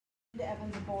To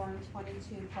Evans Bourne,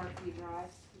 22 Parkview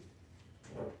Drive.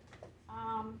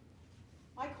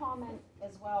 My comment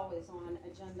as well is on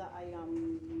agenda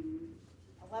item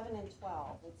 11 and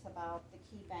 12. It's about the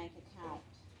Key Bank account.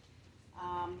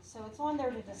 So it's on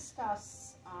there to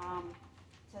discuss,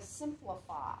 to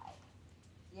simplify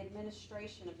the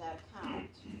administration of that account.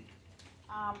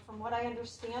 From what I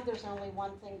understand, there's only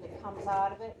one thing that comes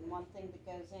out of it and one thing that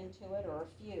goes into it, or a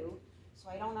few. So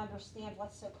I don't understand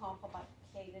what's so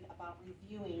complicated about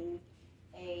reviewing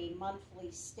a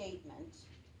monthly statement.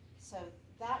 So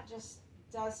that just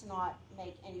does not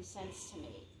make any sense to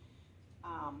me.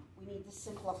 We need to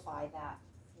simplify that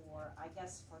for, I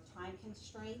guess, for time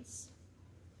constraints.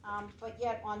 But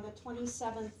yet on the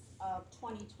 27th of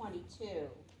 2022,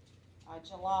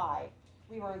 July,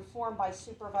 we were informed by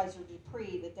Supervisor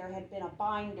Dupree that there had been a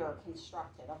binder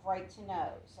constructed of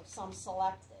right-to-knows, of some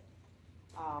selected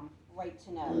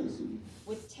right-to-knows,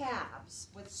 with tabs,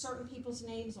 with certain people's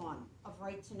names on them, of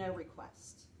right-to-know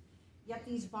requests. Yet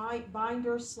these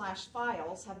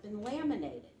binders/files have been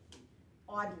laminated.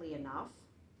 Oddly enough,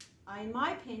 in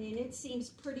my opinion, it seems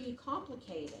pretty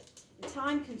complicated and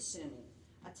time-consuming,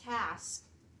 a task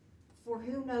for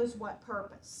who knows what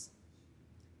purpose.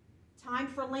 Time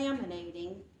for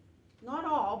laminating, not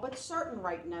all, but certain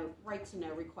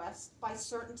right-to-know requests by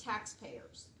certain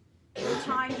taxpayers. No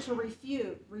time to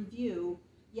review,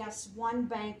 yes, one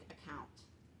bank account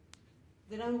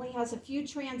that only has a few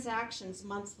transactions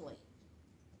monthly.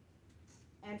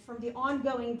 And from the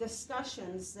ongoing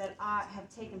discussions that have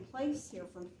taken place here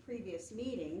from previous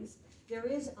meetings, there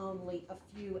is only a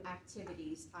few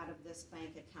activities out of this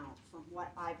bank account from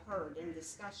what I've heard in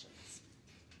discussions.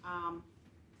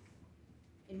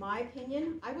 In my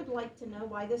opinion, I would like to know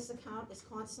why this account is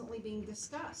constantly being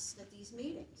discussed at these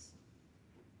meetings.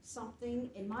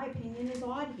 Something, in my opinion, is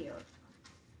odd here.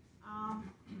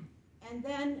 And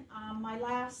then my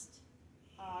last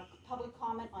public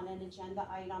comment on an agenda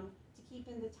item, to keep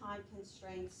in the time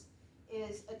constraints,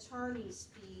 is attorney's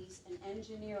fees and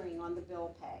engineering on the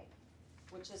bill pay,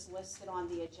 which is listed on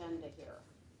the agenda here.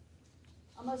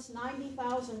 Almost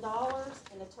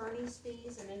 $90,000 in attorney's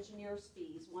fees and engineer's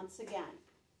fees, once again.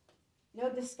 No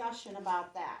discussion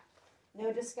about that.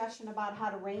 No discussion about how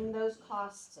to rein those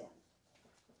costs in.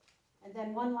 And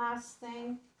then one last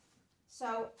thing.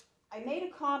 So I made a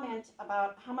comment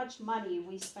about how much money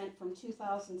we spent from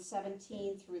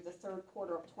 2017 through the third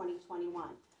quarter of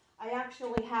 2021. I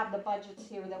actually have the budgets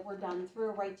here that were done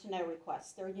through a right-to-know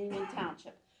request. They're Union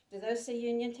Township. Do those say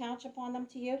Union Township on them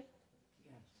to you?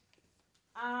 Yes.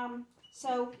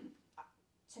 So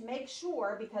to make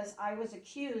sure, because I was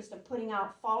accused of putting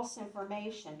out false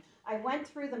information, I went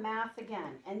through the math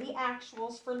again and the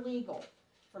actuals for legal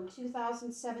from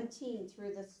 2017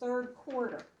 through the third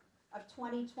quarter of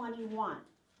 2021.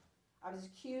 I was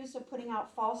accused of putting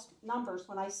out false numbers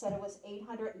when I said it was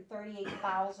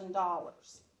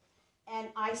 $838,000.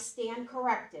 And I stand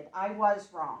corrected. I was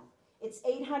wrong. It's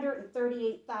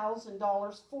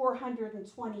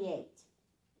 $838,428.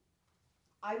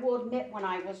 I will admit when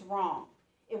I was wrong.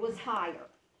 It was higher.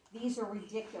 These are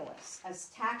ridiculous. As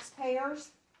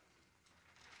taxpayers,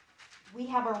 we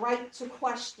have a right to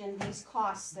question these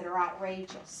costs that are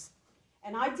outrageous.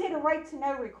 And I did a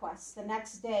right-to-know request the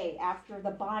next day after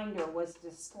the binder was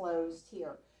disclosed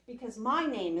here, because my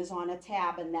name is on a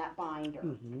tab in that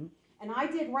binder. And I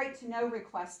did right-to-know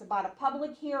requests about a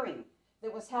public hearing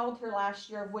that was held here last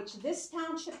year, of which this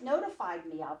township notified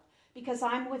me of, because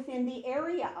I'm within the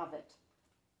area of it.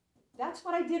 That's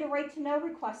what I did a right-to-know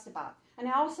request about. And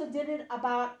I also did it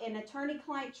about an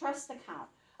attorney-client trust account,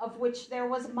 of which there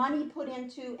was money put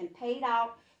into and paid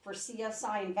out for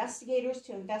CSI investigators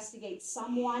to investigate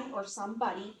someone or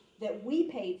somebody that we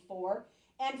paid for.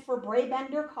 And for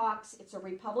Brabender Cox, it's a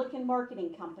Republican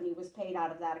marketing company, was paid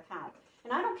out of that account.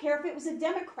 And I don't care if it was a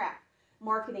Democrat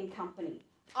marketing company.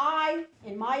 I,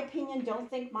 in my opinion, don't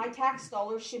think my tax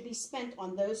dollars should be spent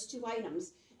on those two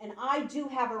items. And I do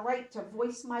have a right to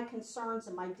voice my concerns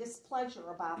and my displeasure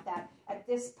about that at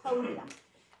this podium.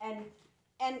 And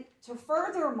to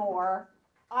furthermore,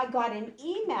 I got an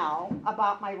email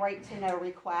about my right-to-know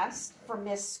request from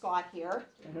Ms. Scott here.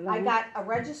 I got a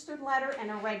registered letter and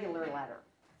a regular letter.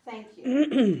 Thank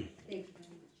you.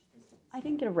 I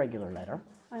didn't get a regular letter.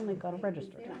 I only got a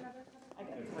registered letter. I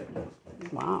got a regular.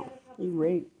 Wow, you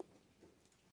rate.